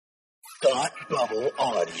Thought Bubble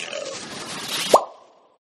Audio.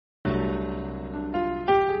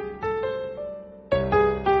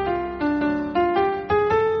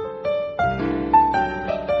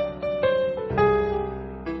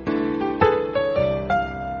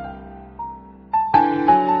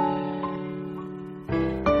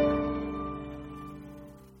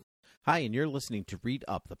 Hi, and you're listening to Read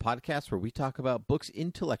Up, the podcast where we talk about books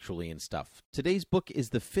intellectually and stuff. Today's book is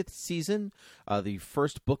the fifth season, the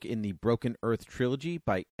first book in the Broken Earth trilogy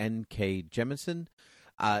by N.K. Jemisin.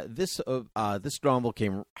 This novel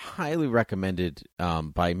came highly recommended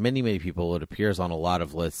by many people. It appears on a lot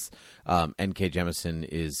of lists. N.K. Jemisin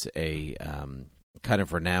is a kind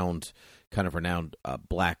of renowned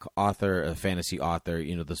black author, a fantasy author.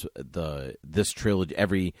 You know, this trilogy,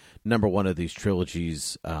 every number one of these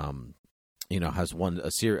trilogies, has won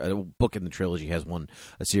a book in the trilogy has won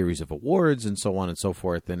a series of awards and so on and so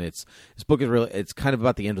forth. And this book is it's kind of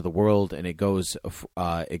about the end of the world, and it goes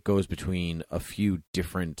between a few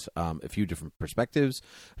different perspectives,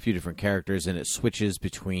 a few different characters, and it switches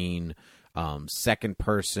between second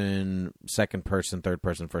person, third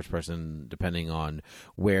person, first person, depending on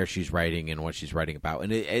where she's writing and what she's writing about.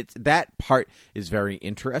 And that part is very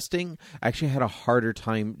interesting. I actually had a harder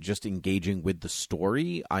time just engaging with the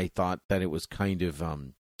story. I thought that it was kind of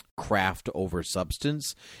craft over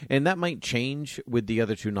substance, and that might change with the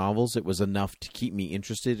other two novels. It was enough to keep me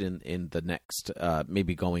interested in the next,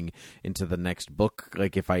 maybe going into the next book,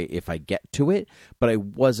 like if I get to it. But I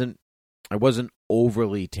wasn't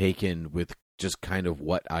overly taken with just kind of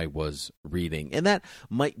what I was reading. And that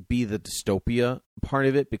might be the dystopia part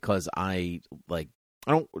of it, because I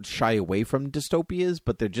don't shy away from dystopias,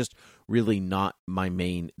 but they're just really not my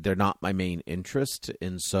main interest.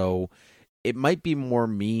 And so it might be more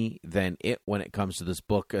me than it when it comes to this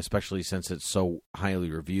book, especially since it's so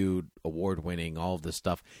highly reviewed, award-winning, all of this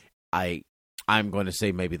stuff. I'm going to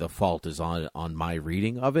say maybe the fault is on my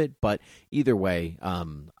reading of it, but either way,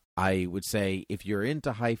 I would say if you're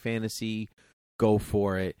into high fantasy, go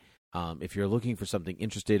for it. If you're looking for something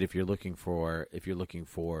interesting, if you're looking for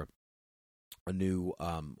a new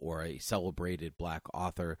or a celebrated black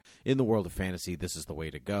author in the world of fantasy, this is the way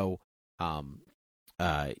to go.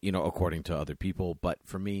 According to other people, but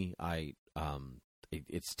for me,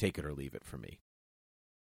 it's take it or leave it for me.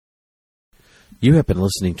 You have been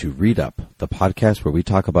listening to Read Up, the podcast where we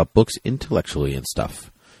talk about books intellectually and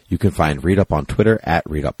stuff. You can find Read Up on Twitter at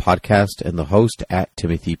Read Up Podcast and the host at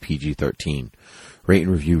Timothy PG13. Rate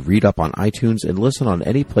and review Read Up on iTunes and listen on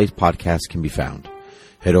any place podcasts can be found.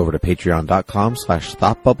 Head over to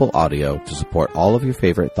patreon.com/ThoughtBubbleAudio to support all of your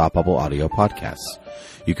favorite Thought Bubble Audio podcasts.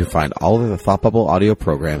 You can find all of the Thought Bubble Audio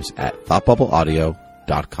programs at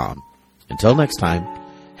ThoughtBubbleAudio.com. Until next time,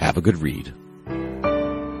 have a good read.